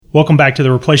Welcome back to the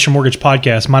Replace Your Mortgage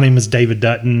podcast. My name is David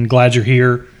Dutton. Glad you're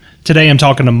here. Today I'm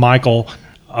talking to Michael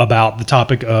about the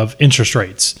topic of interest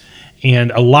rates.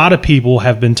 And a lot of people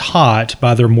have been taught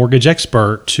by their mortgage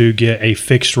expert to get a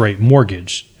fixed rate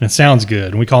mortgage. And it sounds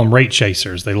good. And we call them rate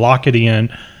chasers. They lock it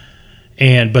in.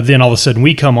 But then all of a sudden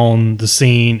we come on the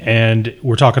scene and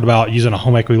we're talking about using a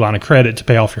home equity line of credit to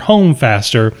pay off your home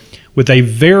faster with a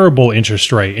variable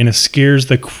interest rate. And it scares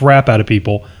the crap out of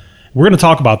people. We're going to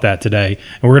talk about that today,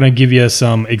 and we're going to give you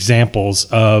some examples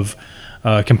of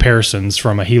comparisons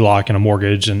from a HELOC and a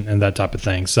mortgage and that type of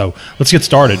thing. So let's get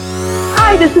started.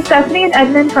 Hi, this is Stephanie and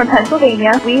Edmund from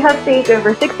Pennsylvania. We have saved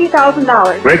over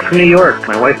 $60,000. Greg from New York.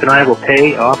 My wife and I will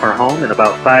pay off our home in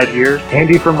about 5 years.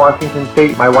 Andy from Washington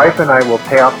State. My wife and I will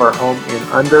pay off our home in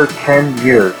under 10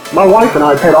 years. My wife and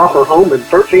I paid off our home in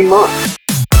 13 months.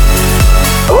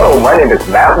 Hello, my name is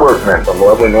Matt Workman from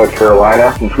lovely North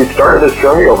Carolina. Since we started this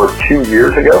journey over 2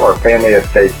 years ago, our family has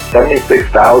saved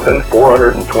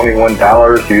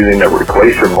 $76,421 using the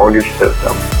Replace Your Mortgage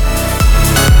system.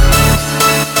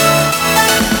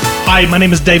 Hi, my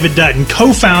name is David Dutton,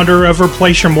 co-founder of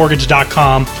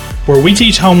ReplaceYourMortgage.com, where we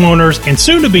teach homeowners and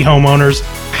soon-to-be homeowners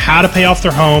how to pay off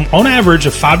their home on average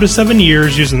of 5 to 7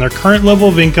 years using their current level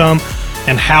of income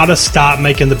and how to stop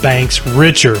making the banks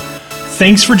richer.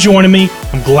 Thanks for joining me.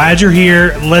 I'm glad you're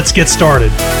here. Let's get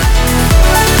started.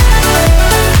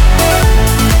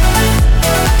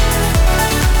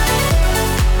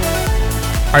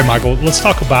 All right, Michael, let's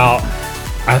talk about,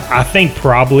 I think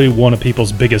probably one of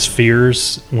people's biggest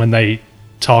fears when they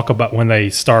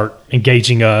start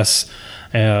engaging us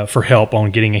for help on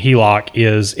getting a HELOC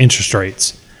is interest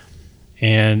rates.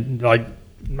 And like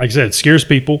I said, it scares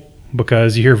people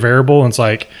because you hear variable and it's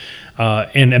like,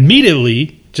 and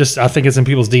immediately, I think it's in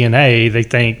people's DNA. They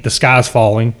think the sky's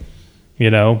falling. Some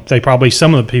of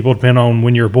the people, depending on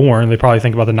when you're born, they probably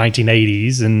think about the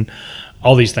 1980s and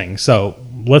all these things. So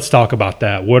let's talk about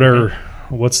that.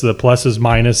 What's the pluses,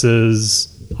 minuses,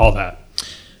 all that?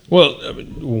 Well,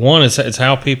 one is it's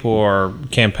how people are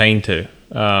campaigned to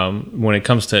when it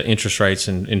comes to interest rates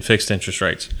and fixed interest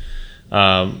rates.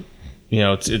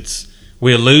 It's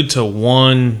we allude to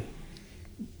one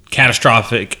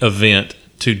catastrophic event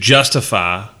to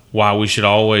justify why we should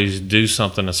always do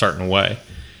something a certain way,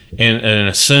 and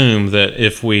assume that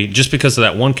if we, just because of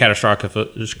that one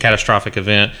catastrophic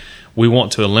event, we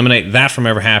want to eliminate that from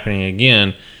ever happening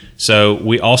again. So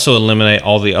we also eliminate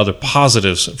all the other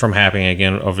positives from happening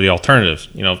again over the alternatives.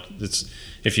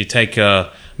 If you take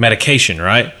medication,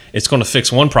 right, it's going to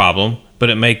fix one problem,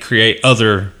 but it may create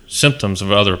other symptoms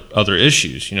of other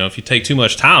issues. If you take too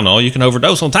much Tylenol, you can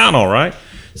overdose on Tylenol, right?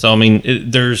 So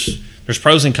there's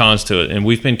pros and cons to it, and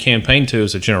we've been campaigned to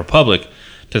as a general public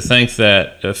to think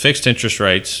that fixed interest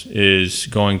rates is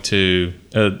going to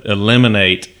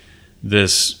eliminate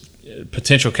this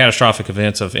potential catastrophic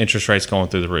events of interest rates going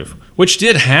through the roof, which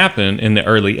did happen in the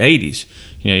early 80s.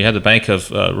 You had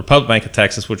the Republic Bank of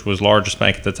Texas, which was the largest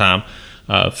bank at the time,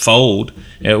 fold.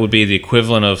 It would be the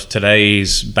equivalent of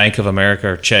today's Bank of America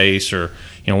or Chase or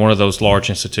one of those large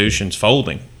institutions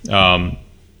folding.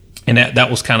 And that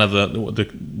was kind of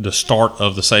the start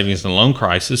of the savings and loan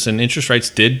crisis, and interest rates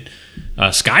did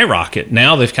skyrocket.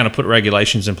 Now they've kind of put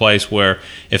regulations in place where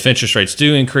if interest rates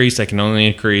do increase, they can only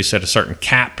increase at a certain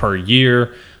cap per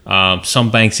year.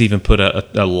 Some banks even put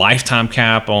a lifetime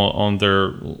cap on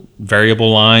their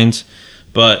variable lines.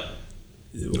 But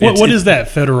what is that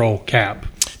federal cap?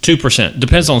 2%.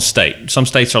 Depends on state. Some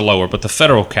states are lower, but the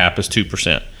federal cap is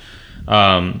 2%.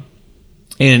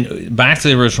 And back to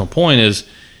the original point is,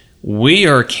 we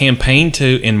are campaigned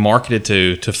to and marketed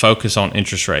to focus on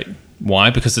interest rate. Why?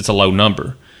 Because it's a low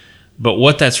number. But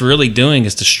what that's really doing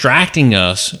is distracting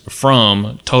us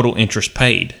from total interest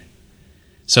paid.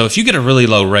 So if you get a really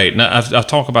low rate, and I've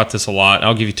talked about this a lot,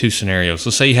 I'll give you two scenarios.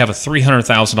 Let's say you have a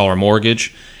 $300,000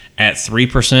 mortgage at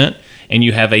 3%, and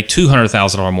you have a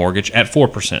 $200,000 mortgage at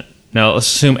 4%. Now let's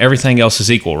assume everything else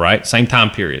is equal, right? Same time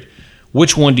period.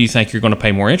 Which one do you think you're going to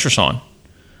pay more interest on?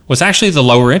 Well, it's actually the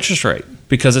lower interest rate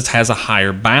because it has a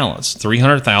higher balance.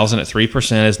 $300,000 at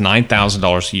 3% is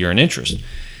 $9,000 a year in interest,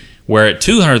 where at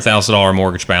 $200,000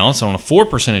 mortgage balance on a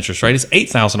 4% interest rate is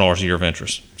 $8,000 a year of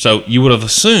interest. So you would have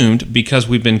assumed, because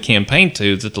we've been campaigned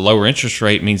to, that the lower interest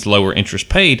rate means lower interest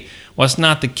paid. Well, it's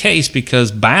not the case because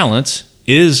balance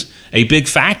is a big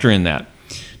factor in that.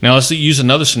 Now, let's use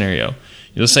another scenario.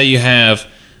 Let's say you have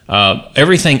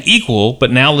everything equal, but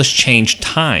now let's change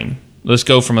time. Let's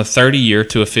go from a 30-year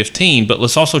to a 15, but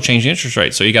let's also change the interest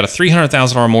rate. So you got a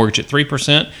 $300,000 mortgage at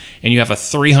 3%, and you have a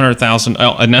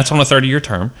 $300,000, and that's on a 30-year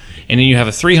term, and then you have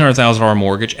a $300,000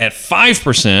 mortgage at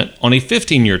 5% on a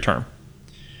 15-year term.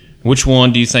 Which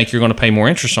one do you think you're going to pay more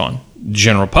interest on?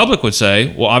 General public would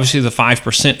say, well, obviously the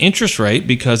 5% interest rate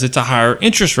because it's a higher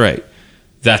interest rate.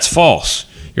 That's false.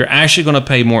 You're actually going to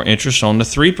pay more interest on the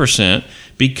 3%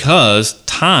 because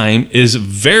time is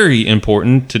very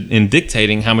important in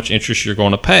dictating how much interest you're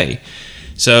going to pay.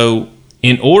 So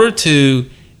in order to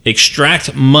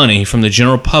extract money from the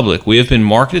general public, we have been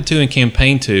marketed to and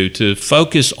campaigned to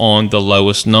focus on the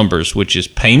lowest numbers, which is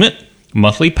payment,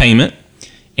 monthly payment,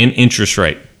 and interest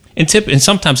rate. And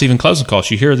sometimes even closing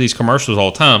costs. You hear these commercials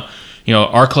all the time. You know,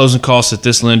 our closing costs at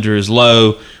this lender is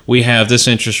low. We have this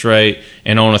interest rate,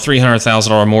 and on a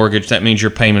 $300,000 mortgage, that means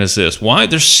your payment is this. Why?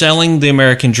 They're selling the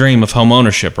American dream of home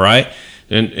ownership, right?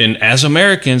 And as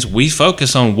Americans, we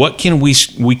focus on what can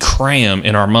we cram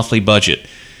in our monthly budget.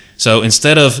 So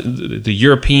instead of the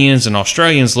Europeans and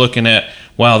Australians looking at,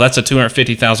 wow, that's a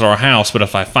 $250,000 house, but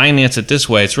if I finance it this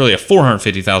way, it's really a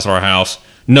 $450,000 house.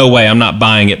 No way, I'm not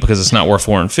buying it because it's not worth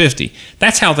 $450,000.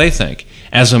 That's how they think.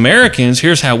 As Americans,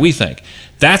 here's how we think.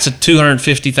 That's a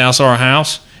 $250,000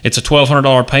 house. It's a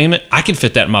 $1,200 payment. I can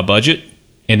fit that in my budget.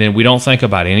 And then we don't think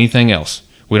about anything else.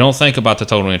 We don't think about the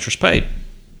total interest paid.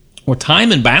 Well,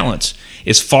 time and balance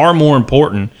is far more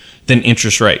important than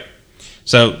interest rate.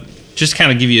 So just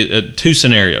kind of give you two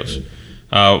scenarios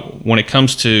when it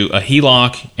comes to a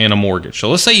HELOC and a mortgage.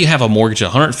 So let's say you have a mortgage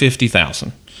of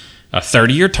 $150,000, a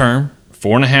 30-year term,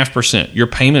 4.5%. Your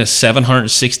payment is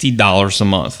 $760 a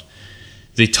month.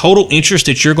 The total interest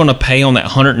that you're going to pay on that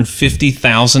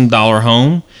 $150,000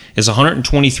 home is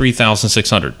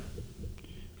 $123,600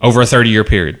 over a 30-year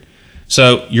period.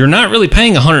 So you're not really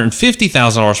paying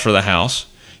 $150,000 for the house.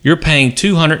 You're paying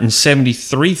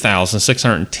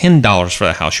 $273,610 for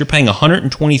the house. You're paying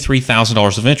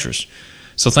 $123,000 of interest.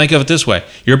 So think of it this way.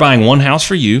 You're buying one house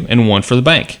for you and one for the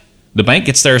bank. The bank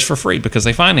gets theirs for free because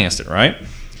they financed it, right?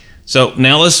 So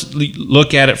now let's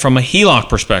look at it from a HELOC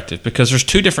perspective, because there's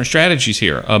two different strategies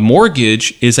here. A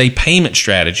mortgage is a payment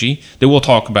strategy that we'll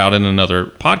talk about in another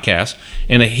podcast,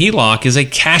 and a HELOC is a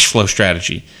cash flow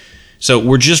strategy. So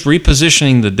we're just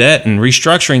repositioning the debt and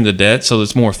restructuring the debt so that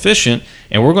it's more efficient,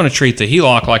 and we're going to treat the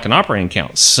HELOC like an operating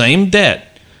account. Same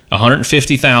debt,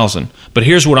 $150,000. But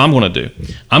here's what I'm going to do.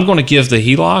 I'm going to give the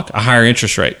HELOC a higher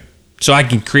interest rate so I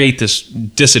can create this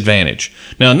disadvantage.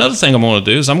 Now, another thing I'm going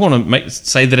to do is I'm going to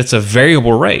say that it's a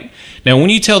variable rate. Now,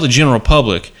 when you tell the general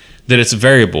public that it's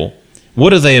variable, what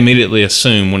do they immediately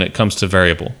assume when it comes to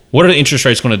variable? What are the interest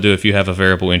rates going to do if you have a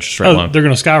variable interest rate loan? They're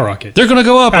going to skyrocket. They're going to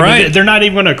go up, right? Mean, they're not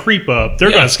even going to creep up. They're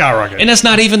going to skyrocket. And that's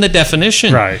not even the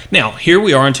definition. Right. Now, here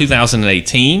we are in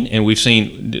 2018, and we've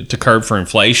seen, to curb for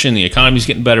inflation, the economy's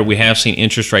getting better. We have seen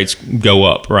interest rates go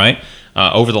up, right?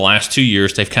 Over the last 2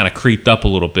 years, they've kind of creeped up a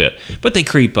little bit. But they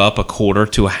creep up 1/4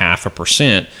 to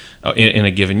 0.5% in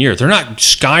a given year. They're not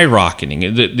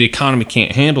skyrocketing. The economy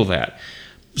can't handle that.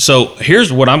 So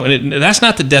here's what that's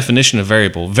not the definition of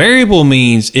variable. Variable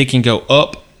means it can go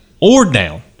up or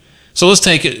down. So let's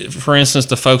take it, for instance,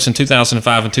 the folks in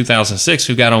 2005 and 2006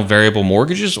 who got on variable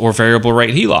mortgages or variable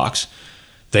rate HELOCs.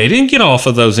 They didn't get off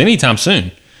of those anytime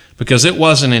soon, because it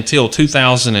wasn't until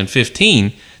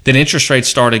 2015 that interest rates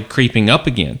started creeping up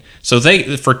again. So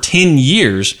for 10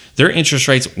 years, their interest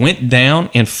rates went down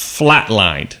and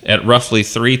flatlined at roughly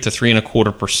 3 to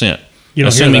 3.25%.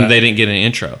 Assuming they didn't get an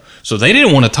intro. So they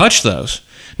didn't want to touch those.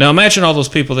 Now imagine all those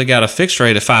people that got a fixed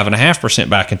rate of 5.5%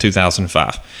 back in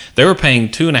 2005. They were paying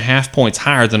 2.5 points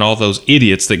higher than all those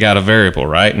idiots that got a variable,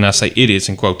 right? And I say idiots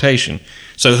in quotation.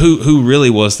 So who really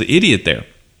was the idiot there?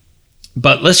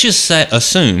 But let's just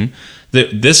assume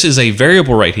that this is a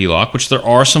variable rate HELOC, which there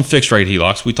are some fixed rate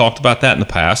HELOCs. We talked about that in the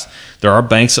past. There are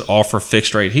banks that offer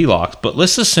fixed rate HELOCs. But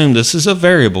let's assume this is a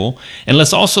variable, and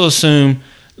let's also assume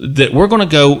that we're going to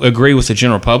go agree with the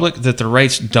general public that the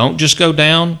rates don't just go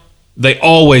down, they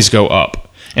always go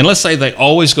up. And let's say they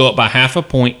always go up by 0.5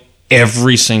 point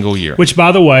every single year. Which,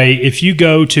 by the way, if you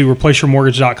go to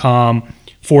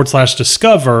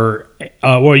replaceyourmortgage.com/discover,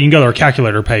 well, you can go to our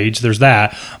calculator page, there's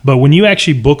that. But when you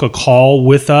actually book a call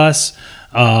with us,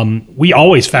 we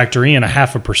always factor in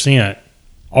 0.5%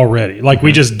 already. Like,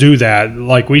 we just do that.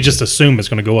 Like, we just assume it's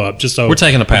going to go up. Just so we're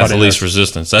taking the path of least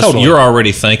resistance. Totally. You're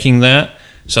already thinking that.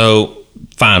 So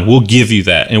fine, we'll give you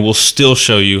that, and we'll still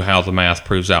show you how the math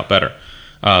proves out better.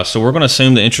 So we're going to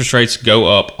assume the interest rates go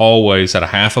up always at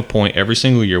 0.5 point every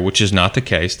single year, which is not the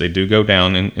case. They do go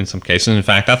down in some cases. In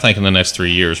fact, I think in the next 3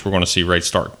 years, we're going to see rates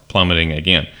start plummeting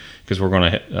again because we're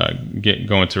going to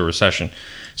go into a recession.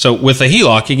 So with a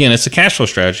HELOC, again, it's a cash flow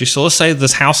strategy. So let's say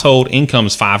this household income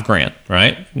is $5,000,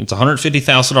 right? It's a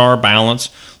 $150,000 balance.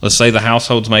 Let's say the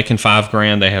household's making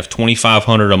 $5,000. They have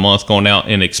 $2,500 a month going out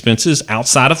in expenses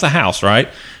outside of the house, right?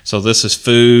 So this is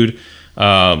food,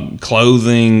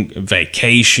 clothing,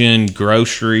 vacation,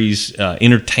 groceries,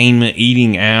 entertainment,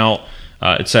 eating out,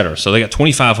 etc. So they got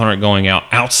 $2,500 going out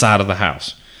outside of the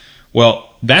house. Well,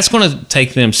 that's going to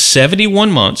take them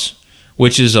 71 months,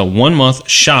 which is a 1 month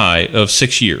shy of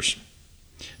 6 years,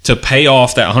 to pay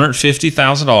off that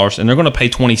 $150,000, and they're going to pay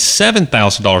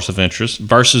 $27,000 of interest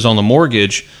versus on the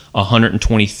mortgage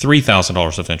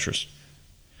 $123,000 of interest.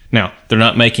 Now, they're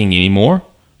not making any more.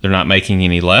 They're not making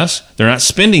any less. They're not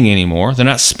spending any more. They're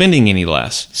not spending any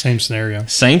less. Same scenario.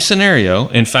 Same scenario.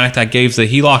 In fact, I gave the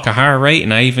HELOC a higher rate,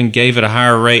 and I even gave it a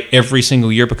higher rate every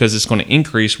single year because it's going to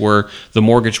increase where the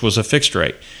mortgage was a fixed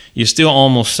rate. You still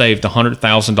almost saved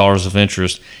 $100,000 of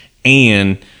interest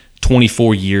and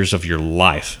 24 years of your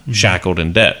life shackled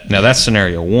in debt. Now, that's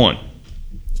scenario one.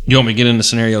 You want me to get into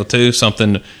scenario two,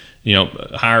 something,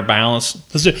 higher balance?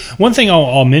 One thing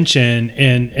I'll mention,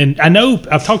 and I know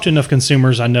I've talked to enough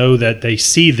consumers, I know that they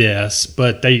see this,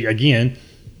 but they, again,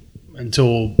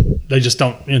 until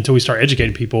we start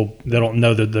educating people, they don't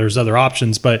know that there's other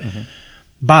options. But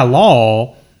by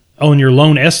law, on your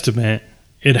loan estimate,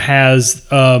 it has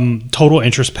total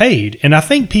interest paid. And I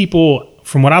think people,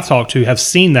 from what I've talked to, have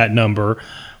seen that number.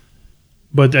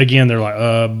 But again, they're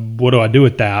like, what do I do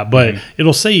with that? But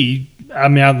it'll say,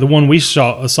 the one we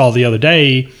saw the other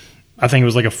day, I think it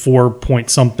was like a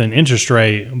 4-point-something interest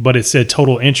rate, but it said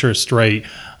total interest rate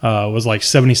was like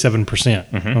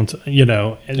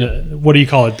 77%. What do you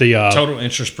call it? The total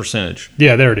interest percentage.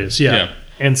 Yeah, there it is. Yeah.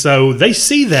 And so they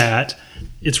see that.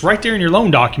 It's right there in your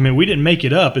loan document. We didn't make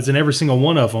it up. It's in every single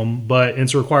one of them, but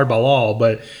it's required by law.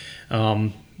 But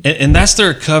and that's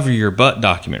their cover your butt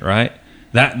document, right?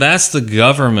 That's the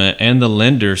government and the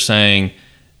lender saying,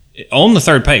 on the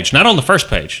third page, not on the first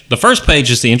page. The first page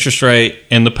is the interest rate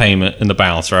and the payment and the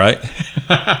balance, right?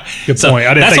 Good point.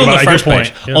 I didn't think about it. Good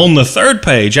point. Yeah. On the third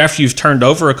page, after you've turned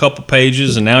over a couple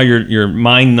pages and now you're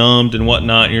mind numbed and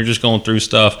whatnot, and you're just going through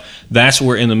stuff, that's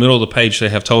where in the middle of the page they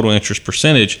have total interest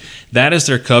percentage. That is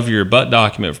their cover your butt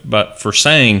document, but for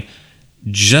saying,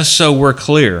 just so we're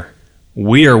clear,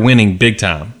 we are winning big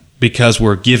time. Because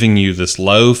we're giving you this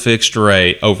low fixed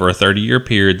rate over a 30-year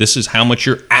period. This is how much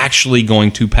you're actually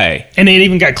going to pay. And it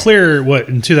even got clear,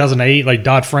 in 2008, like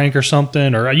Dodd-Frank or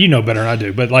something, or you know better than I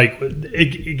do, but like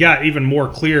it got even more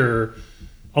clear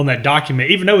on that document,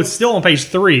 even though it's still on page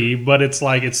 3, but it's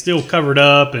like it's still covered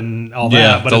up and all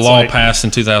that. But the law passed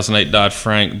in 2008,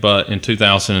 Dodd-Frank, but in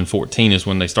 2014 is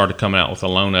when they started coming out with a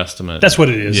loan estimate. That's what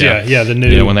it is. Yeah, the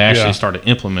new. When they actually started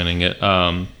implementing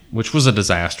it. Which was a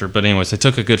disaster. But anyways, they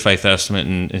took a good faith estimate,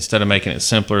 and instead of making it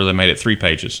simpler, they made it 3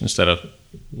 pages instead of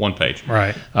 1 page.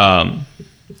 Right.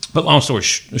 But long story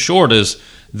short is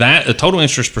that the total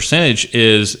interest percentage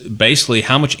is basically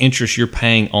how much interest you're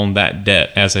paying on that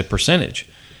debt as a percentage.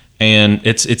 And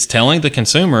it's telling the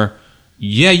consumer,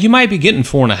 yeah, you might be getting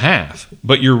 4.5%,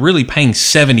 but you're really paying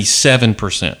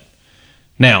 77%.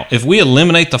 Now, if we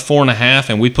eliminate the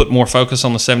 4.5% and we put more focus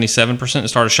on the 77% and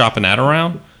started shopping that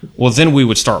around, well, then we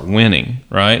would start winning,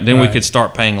 right? Then we could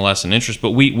start paying less in interest.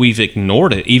 But we've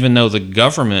ignored it, even though the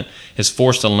government has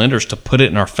forced the lenders to put it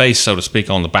in our face, so to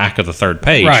speak, on the back of the third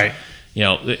page. Right.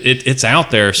 It's out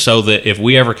there so that if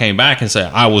we ever came back and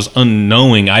said, I was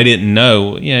unknowing, I didn't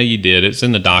know, yeah, you did. It's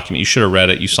in the document. You should have read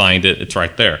it. You signed it. It's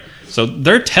right there. So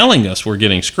they're telling us we're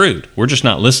getting screwed. We're just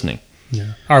not listening.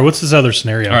 Yeah. All right. What's this other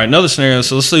scenario? All right. Another scenario.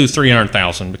 So let's do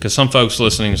 $300,000 because some folks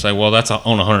listening say, well, that's on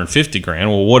 $150,000.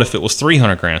 Well, what if it was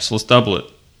 $300,000? So let's double it.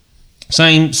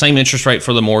 Same interest rate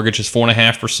for the mortgage is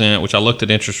 4.5%, which I looked at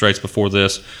interest rates before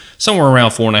this, somewhere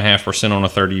around 4.5% on a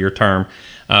 30-year term,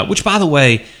 which, by the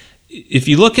way, if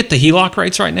you look at the HELOC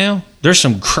rates right now, there's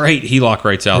some great HELOC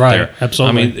rates out there.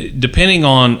 Absolutely. I mean, depending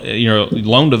on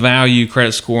loan to value,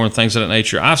 credit score, and things of that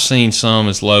nature, I've seen some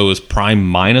as low as prime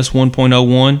minus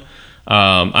 1.01.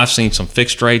 I've seen some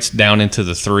fixed rates down into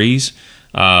the 3s.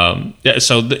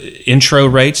 So the intro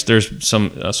rates, there's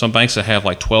some banks that have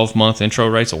like 12-month intro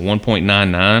rates of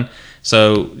 1.99.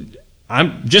 So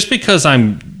just because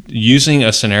I'm using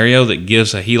a scenario that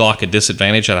gives a HELOC a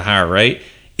disadvantage at a higher rate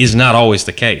is not always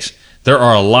the case. There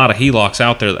are a lot of HELOCs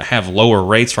out there that have lower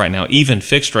rates right now, even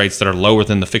fixed rates that are lower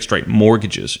than the fixed rate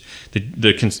mortgages.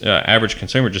 The average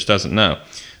consumer just doesn't know.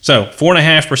 So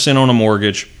 4.5% on a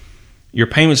mortgage. Your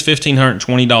payment's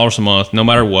 $1,520 a month, no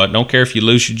matter what. Don't care if you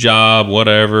lose your job,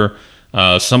 whatever.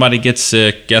 Somebody gets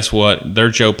sick. Guess what? They're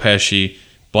Joe Pesci.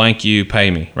 Blank you,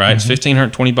 pay me. Right? It's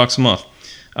 $1,520 a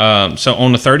month. So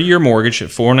on the 30-year mortgage at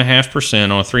 4.5%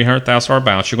 on a $300,000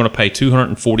 balance, you're going to pay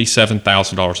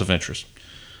 $247,000 of interest.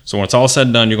 So when it's all said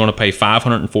and done, you're going to pay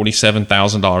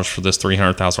 $547,000 for this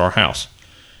 $300,000 house.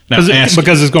 Now,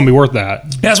 because it's going to be worth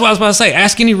that. That's what I was about to say.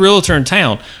 Ask any realtor in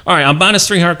town. All right, I'm buying this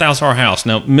 $300,000 house.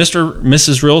 Now,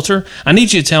 Mrs. Realtor, I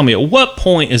need you to tell me, at what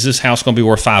point is this house going to be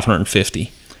worth $550,000?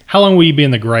 How long will you be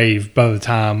in the grave by the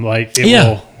time? Like, it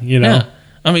will, you know? Yeah.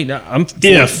 I mean, I'm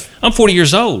 40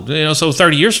 years old, so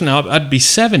 30 years from now, I'd be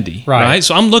 70, right?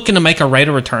 So I'm looking to make a rate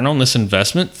of return on this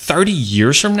investment 30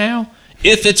 years from now.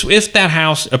 If that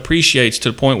house appreciates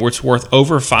to the point where it's worth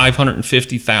over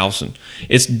 $550,000,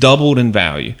 it's doubled in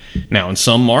value. Now, in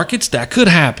some markets, that could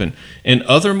happen. In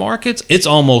other markets, it's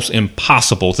almost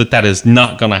impossible that is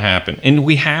not going to happen. And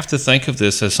we have to think of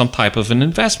this as some type of an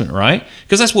investment, right?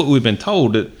 Because that's what we've been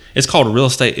told. It's called real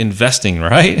estate investing,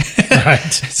 right? Right.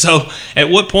 So at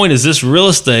what point is this real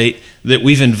estate that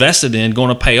we've invested in going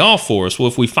to pay off for us? Well,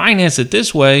 if we finance it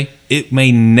this way, it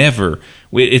may never.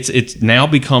 It's now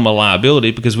become a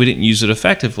liability because we didn't use it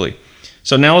effectively.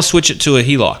 So now let's switch it to a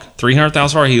HELOC, $300,000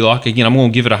 HELOC. Again, I'm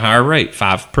going to give it a higher rate,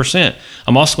 5%.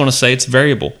 I'm also going to say it's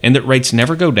variable and that rates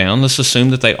never go down. Let's assume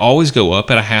that they always go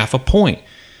up at a half a point.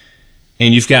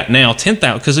 And you've got now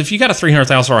 $10,000, because if you got a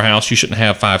 $300,000 house, you shouldn't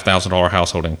have $5,000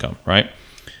 household income, right?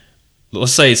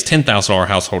 Let's say it's $10,000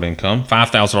 household income,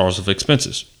 $5,000 of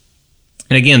expenses.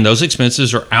 And again, those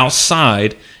expenses are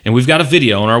outside, and we've got a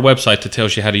video on our website that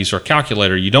tells you how to use our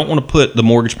calculator. You don't want to put the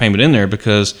mortgage payment in there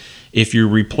because if you're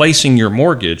replacing your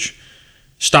mortgage,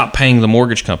 stop paying the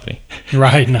mortgage company.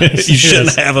 Right. Nice. You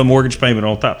shouldn't have a mortgage payment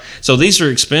on top. So these are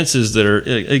expenses that are,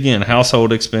 again,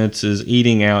 household expenses,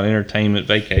 eating out, entertainment,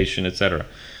 vacation, etc.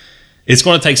 It's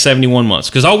going to take 71 months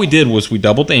because all we did was we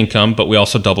doubled the income, but we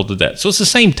also doubled the debt. So it's the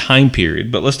same time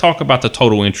period, but let's talk about the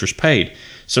total interest paid.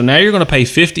 So now you're going to pay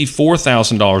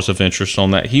 $54,000 of interest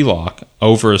on that HELOC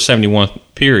over a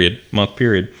 71-month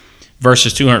period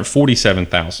versus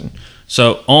 $247,000.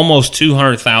 So almost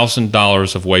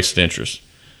 $200,000 of wasted interest.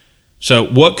 So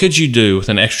what could you do with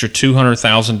an extra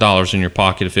 $200,000 in your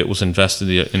pocket if it was invested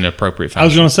in the appropriate fashion? I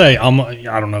was going to say,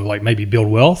 I don't know, like maybe build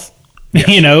wealth.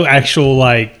 Yes. Actual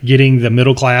like getting the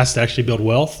middle class to actually build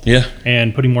wealth. Yeah.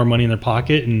 And putting more money in their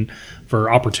pocket and for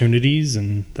opportunities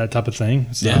and that type of thing.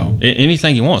 So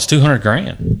anything you want, it's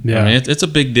 $200,000. Yeah. I mean, it's a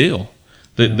big deal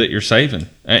that you're saving,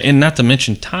 and not to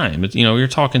mention time. You're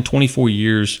talking 24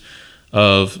 years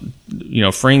of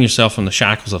freeing yourself from the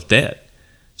shackles of debt.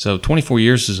 So 24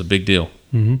 years is a big deal,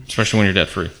 especially when you're debt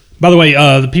free. By the way,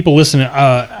 the people listening,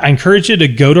 I encourage you to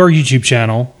go to our YouTube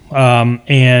channel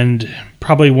and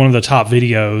probably one of the top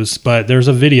videos, but there's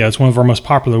a video. It's one of our most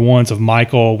popular ones of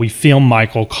Michael. We filmed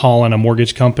Michael calling a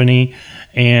mortgage company,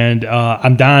 and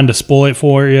I'm dying to spoil it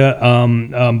for you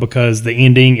because the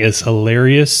ending is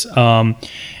hilarious. Just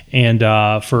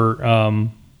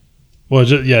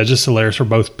hilarious for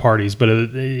both parties.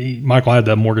 But Michael had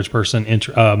the mortgage person.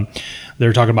 They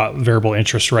were talking about variable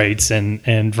interest rates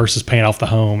and versus paying off the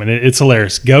home, and it's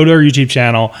hilarious. Go to our YouTube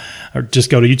channel, or just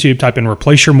go to YouTube, type in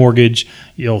 "replace your mortgage."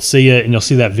 You'll see it, and you'll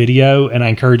see that video. And I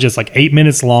encourage you, it's like 8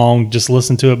 minutes long. Just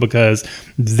listen to it because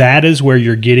that is where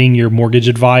you're getting your mortgage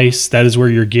advice. That is where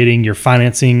you're getting your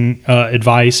financing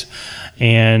advice,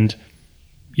 and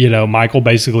Michael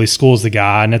basically schools the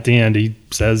guy, and at the end he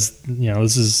says,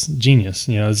 this is genius,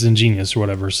 this is ingenious or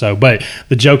whatever. So, but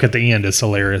the joke at the end is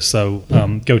hilarious. So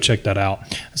go check that out.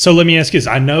 So let me ask you this.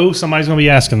 I know somebody's going to be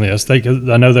asking this. I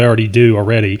know they already do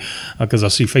already because I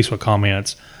see Facebook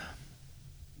comments.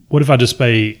 What if I just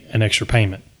pay an extra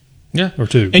payment? Yeah. Or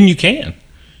two? And you can.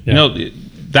 Yeah.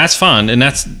 That's fine. And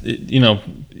that's,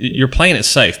 you're playing it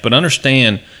safe. But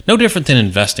understand, no different than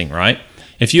investing, right?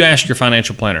 If you ask your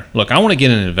financial planner, look, I want to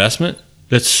get an investment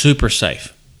that's super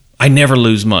safe. I never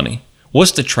lose money.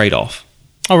 What's the trade-off?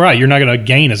 Oh, right. You're not going to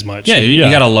gain as much. Yeah, you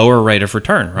got a lower rate of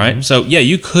return, right? Mm-hmm. So,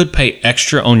 you could pay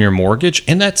extra on your mortgage,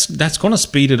 and that's going to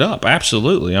speed it up.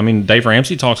 Absolutely. I mean, Dave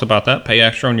Ramsey talks about that. Pay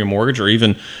extra on your mortgage, or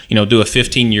even, do a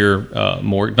 15-year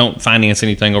mortgage. Don't finance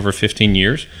anything over 15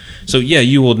 years. So,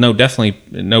 you will no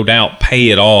doubt pay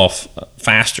it off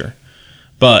faster.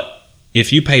 But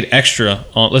if you paid extra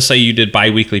on, let's say you did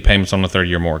biweekly payments on a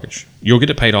 30-year mortgage, you'll get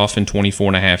it paid off in 24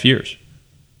 and a half years,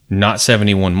 not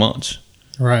 71 months.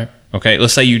 Right. Okay,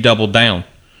 let's say you doubled down.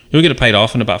 You'll get it paid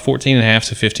off in about 14 and a half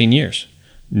to 15 years,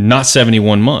 not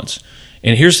 71 months.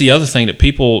 And here's the other thing that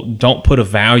people don't put a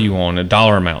value on, a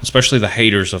dollar amount, especially the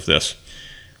haters of this.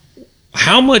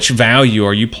 How much value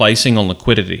are you placing on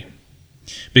liquidity?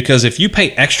 Because if you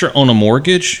pay extra on a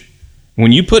mortgage,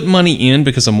 when you put money in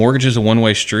because a mortgage is a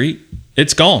one-way street,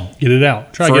 it's gone. Get it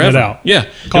out. Try forever. to get it out. Yeah.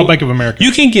 Call Bank of America.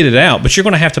 You can get it out, but you're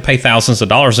going to have to pay thousands of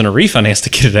dollars in a refinance to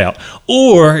get it out.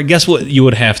 Or guess what you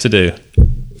would have to do?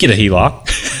 get a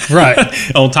HELOC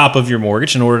Right. on top of your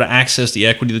mortgage in order to access the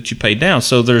equity that you paid down.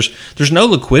 So there's no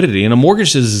liquidity, and a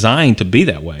mortgage is designed to be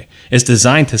that way. It's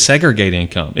designed to segregate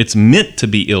income. It's meant to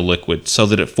be illiquid so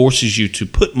that it forces you to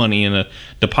put money in a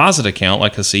deposit account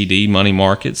like a CD, money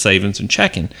market, savings, and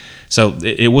checking. So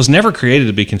it was never created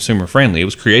to be consumer friendly. It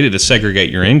was created to segregate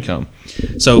your income.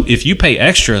 So if you pay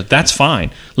extra, that's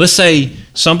fine. Let's say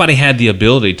somebody had the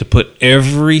ability to put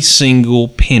every single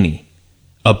penny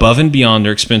above and beyond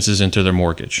their expenses into their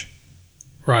mortgage.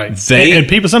 Right. And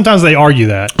people, sometimes they argue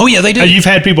that. Oh, yeah, they do. You've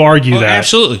had people argue that.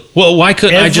 Absolutely. Well, why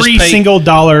couldn't I just pay? Every single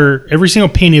dollar, every single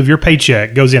penny of your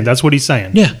paycheck goes in. That's what he's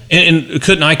saying. Yeah. And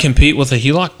couldn't I compete with a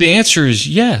HELOC? The answer is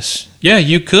yes. Yeah,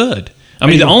 you could. I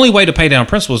mean, the only way to pay down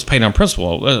principal is to pay down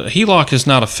principal. HELOC is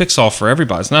not a fix-all for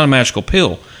everybody. It's not a magical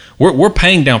pill. We're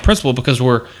paying down principal because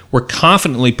we're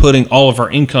confidently putting all of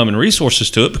our income and resources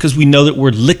to it because we know that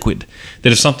we're liquid.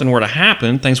 That if something were to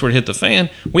happen, things were to hit the fan,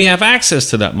 we have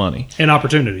access to that money and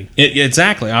opportunity.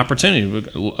 Exactly, opportunity.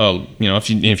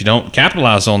 If you don't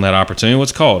capitalize on that opportunity,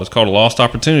 what's it called? It's called a lost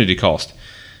opportunity cost.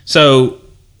 So,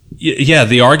 yeah,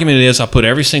 the argument is I put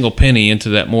every single penny into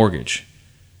that mortgage.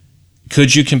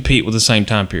 Could you compete with the same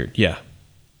time period? Yeah.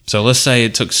 So let's say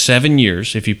it took 7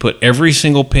 years if you put every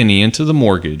single penny into the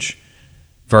mortgage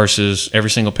versus every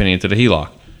single penny into the HELOC.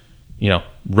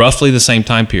 Roughly the same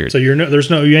time period. So you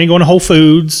ain't going to Whole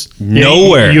Foods.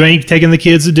 Nowhere. You ain't taking the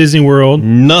kids to Disney World.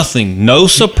 Nothing. No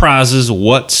surprises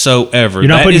whatsoever. You're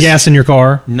not putting gas in your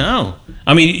car. No.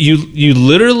 I mean, you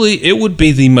literally, it would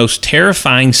be the most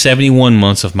terrifying 71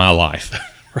 months of my life.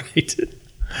 Right.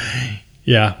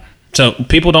 Yeah. So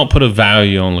people don't put a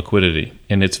value on liquidity,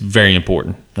 and it's very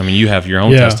important. I mean, you have your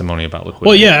own testimony about liquidity.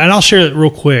 Well, yeah, and I'll share it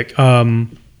real quick.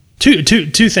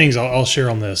 Two things I'll share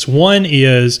on this. One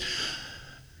is,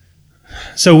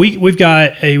 so we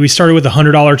started with a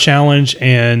 $100 challenge,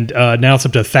 and now it's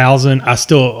up to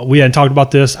 $1,000. We hadn't talked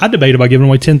about this. I debate about giving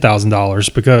away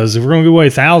 $10,000 because if we're going to give away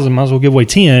 $1,000, might as well give away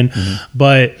 10. Mm-hmm.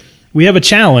 But we have a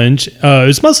challenge.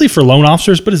 It's mostly for loan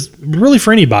officers, but it's really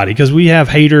for anybody because we have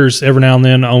haters every now and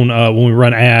then on when we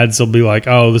run ads. They'll be like,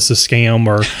 "Oh, this is a scam,"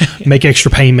 or "Make extra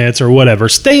payments," or whatever.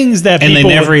 Things that and they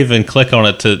never even click on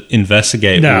it to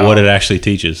investigate what it actually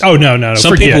teaches. Oh no!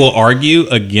 Some people will argue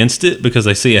against it because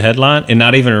they see a headline and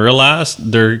not even realize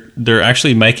they're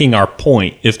actually making our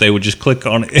point if they would just click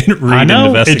on it and read and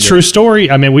investigate. It's a true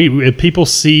story. I mean, people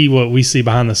see what we see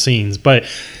behind the scenes, but.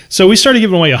 So we started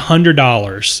giving away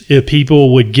 $100 if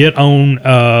people would get on.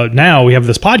 Now we have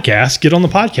this podcast. Get on the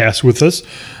podcast with us.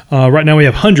 Right now we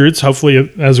have hundreds. Hopefully,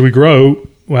 as we grow,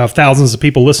 we'll have thousands of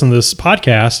people listen to this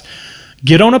podcast.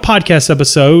 Get on a podcast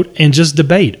episode and just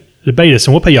debate us,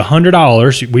 and we'll pay you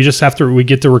 $100. We just we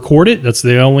get to record it. That's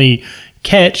the only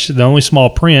catch. The only small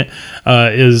print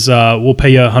is we'll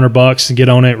pay you $100 and get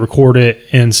on it, record it,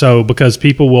 and so because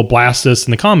people will blast us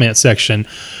in the comment section.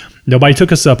 Nobody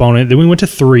took us up on it. Then we went to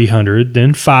 300,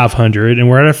 then 500, and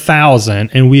we're at 1,000.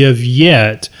 And we have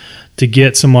yet to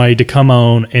get somebody to come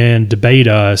on and debate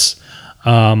us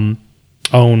on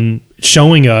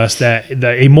showing us that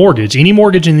a mortgage, any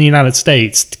mortgage in the United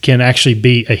States, can actually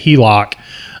beat a HELOC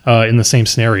in the same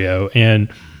scenario. And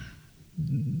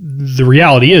the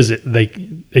reality is they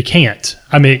can't.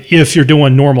 I mean, if you're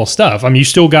doing normal stuff, I mean, you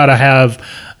still got to have.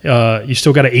 You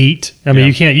still got to eat. I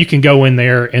mean, you can go in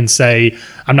there and say,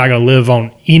 I'm not going to live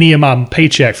on any of my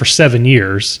paycheck for 7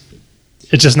 years.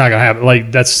 It's just not going to happen.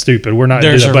 Like, that's stupid. We're not.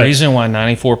 There's a reason why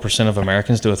 94% of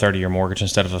Americans do a 30-year mortgage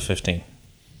instead of a 15.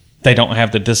 They don't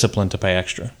have the discipline to pay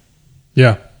extra.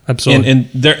 Yeah, absolutely.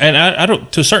 And I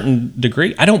don't, to a certain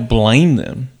degree, I don't blame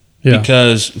them. Yeah.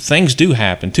 Because things do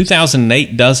happen.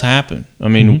 2008 does happen. I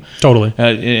mean, totally.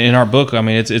 In our book, I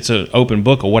mean, it's an open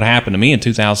book of what happened to me in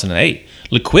 2008.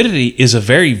 Liquidity is a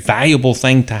very valuable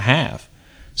thing to have.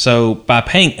 So by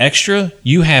paying extra,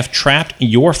 you have trapped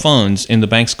your funds in the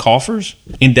bank's coffers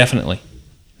indefinitely.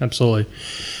 Absolutely.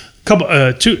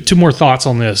 Two more thoughts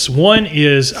on this. One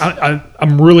is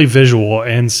I'm really visual,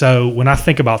 and so when I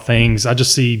think about things, I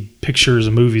just see pictures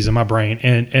and movies in my brain,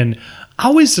 and I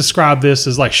always describe this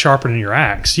as like sharpening your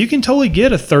axe. You can totally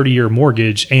get a 30-year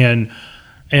mortgage and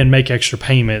make extra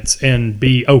payments and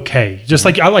be okay. Just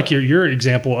like I like your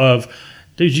example of,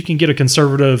 dude, you can get a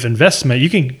conservative investment. You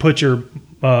can put your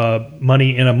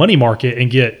money in a money market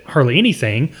and get hardly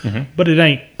anything, but it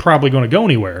ain't probably going to go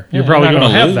anywhere. You're probably going to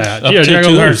have that. Up to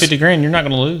 $250,000, you're not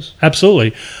going to lose.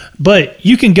 Absolutely. But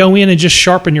you can go in and just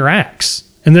sharpen your axe.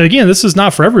 And then again, this is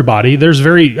not for everybody. There's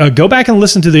go back and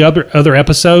listen to the other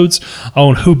episodes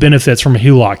on who benefits from a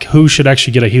HELOC, who should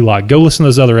actually get a HELOC. Go listen to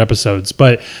those other episodes.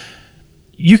 But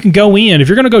you can go in, if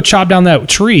you're going to go chop down that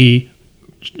tree,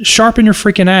 sharpen your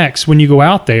freaking axe when you go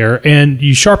out there, and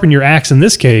you sharpen your axe in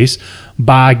this case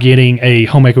by getting a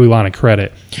home equity line of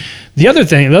credit. The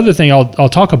other thing I'll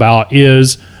talk about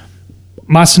is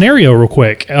my scenario real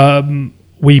quick.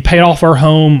 We paid off our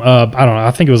home. I don't know.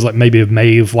 I think it was like maybe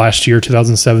May of last year,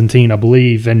 2017, I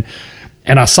believe. And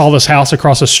I saw this house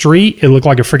across the street. It looked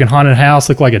like a freaking haunted house,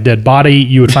 looked like a dead body.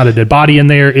 You would find a dead body in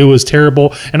there. It was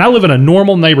terrible. And I live in a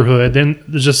normal neighborhood. Then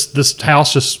this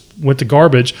house just went to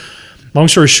garbage. Long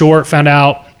story short, found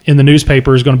out in the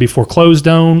newspaper is going to be foreclosed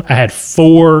on. I had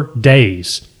 4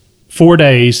 days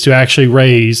to actually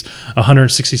raise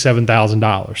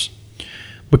 $167,000.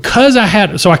 Because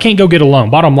I can't go get a loan.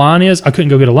 Bottom line is I couldn't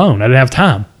go get a loan. I didn't have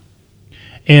time.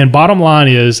 And bottom line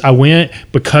is I went,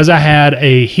 because I had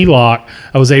a HELOC,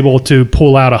 I was able to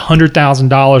pull out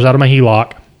 $100,000 out of my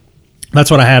HELOC.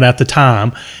 That's what I had at the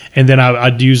time. And then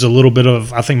I'd use a little bit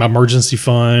of, I think, my emergency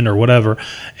fund or whatever,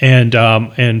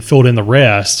 and filled in the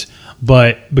rest.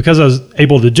 But because I was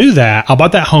able to do that, I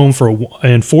bought that home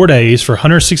in 4 days for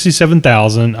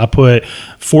 $167,000. I put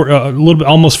a little bit,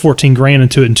 almost $14,000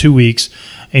 into it in 2 weeks,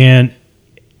 and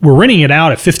we're renting it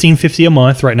out at $1,550 a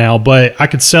month right now. But I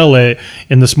could sell it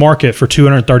in this market for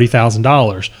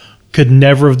 $230,000. Could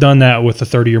never have done that with a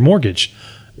 30-year mortgage.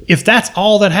 If that's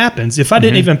all that happens, if I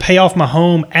didn't even pay off my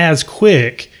home as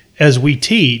quick as we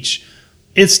teach,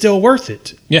 it's still worth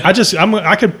it. Yeah,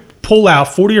 I could pull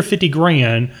out 40 or 50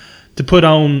 grand to put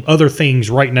on other things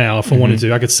right now if I wanted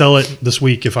to. I could sell it this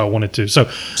week if I wanted to.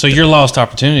 So your lost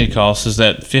opportunity cost is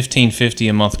that $1,550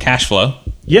 a month cash flow.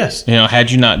 Yes. Had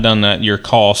you not done that, your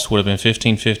cost would have been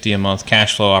 $1,550 a month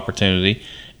cash flow opportunity,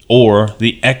 or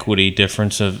the equity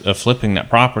difference of flipping that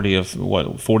property of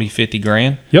what, 40, 50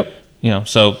 grand? Yep.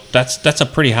 So that's a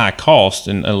pretty high cost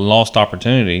and a lost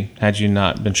opportunity had you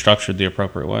not been structured the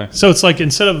appropriate way. So it's like,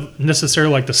 instead of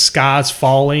necessarily like the sky's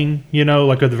falling,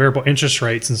 like with the variable interest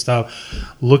rates and stuff,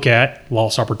 look at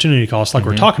lost opportunity costs like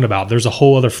we're talking about. There's a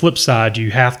whole other flip side you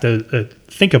have to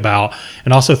think about,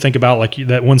 and also think about like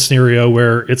that one scenario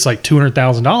where it's like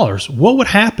 $200,000. What would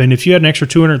happen if you had an extra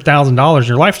 $200,000 in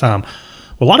your lifetime?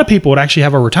 Well, a lot of people would actually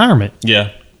have a retirement.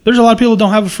 Yeah. There's a lot of people that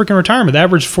don't have a freaking retirement. The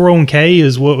average 401k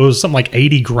is what was something like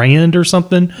 80 grand or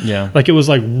something. Yeah. Like it was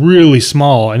like really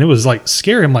small, and it was like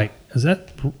scary. I'm like,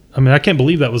 I can't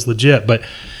believe that was legit. But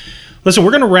listen, we're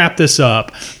going to wrap this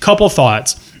up. Couple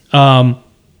thoughts.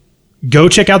 Go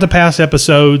check out the past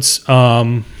episodes.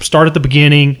 Start at the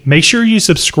beginning. Make sure you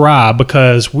subscribe,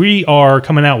 because we are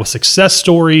coming out with success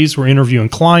stories. We're interviewing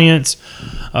clients.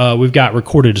 We've got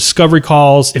recorded discovery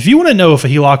calls. If you want to know if a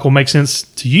HELOC will make sense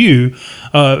to you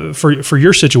for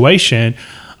your situation,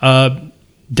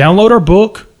 download our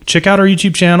book. Check out our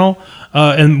YouTube channel.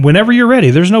 And whenever you're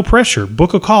ready, there's no pressure.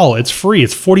 Book a call. It's free.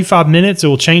 It's 45 minutes. It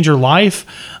will change your life.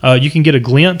 You can get a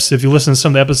glimpse. If you listen to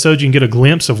some of the episodes, you can get a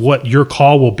glimpse of what your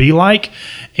call will be like.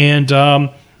 And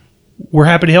we're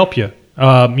happy to help you.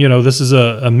 This is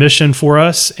a mission for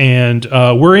us, and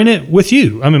we're in it with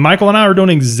you. I mean, Michael and I are doing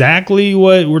exactly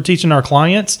what we're teaching our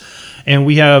clients, and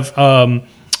we have well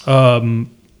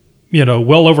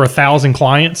over 1,000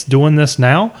 clients doing this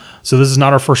now. So this is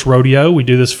not our first rodeo. We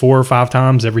do this 4 or 5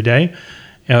 times every day.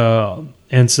 Anyway,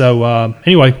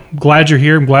 glad you're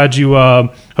here. I'm glad you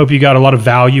hope you got a lot of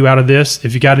value out of this.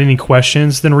 If you got any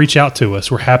questions, then reach out to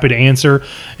us. We're happy to answer.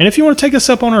 And if you want to take us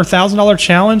up on our $1,000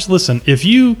 challenge, listen, if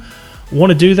you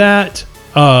want to do that,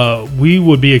 we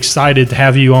would be excited to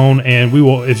have you on, and we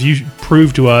will, if you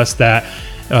prove to us that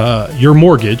your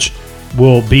mortgage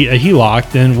will beat a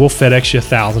HELOC, then we'll FedEx you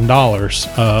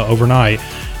 $1,000 overnight,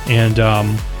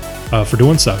 and for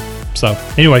doing so. So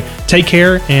anyway, take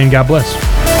care and God bless.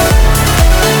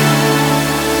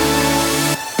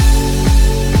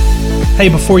 Hey,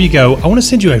 before you go, I want to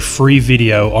send you a free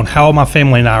video on how my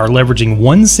family and I are leveraging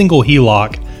one single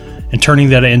HELOC and turning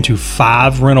that into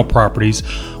 5 rental properties,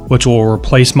 which will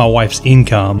replace my wife's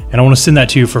income. And I want to send that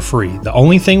to you for free. The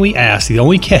only thing we ask, the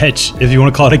only catch, if you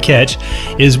want to call it a catch,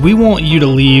 is we want you to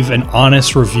leave an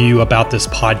honest review about this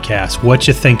podcast, what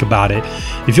you think about it.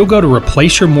 If you'll go to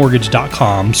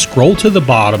replaceyourmortgage.com, scroll to the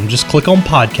bottom, just click on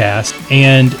podcast,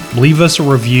 and leave us a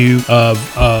review of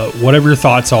whatever your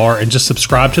thoughts are, and just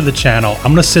subscribe to the channel.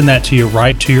 I'm going to send that to you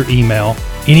right to your email.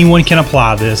 Anyone can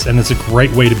apply this, and it's a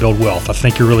great way to build wealth. I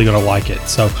think you're really going to like it.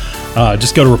 So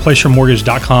just go to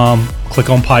replaceyourmortgage.com, click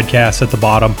on podcast at the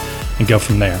bottom, and go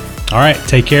from there. All right,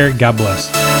 take care. God bless.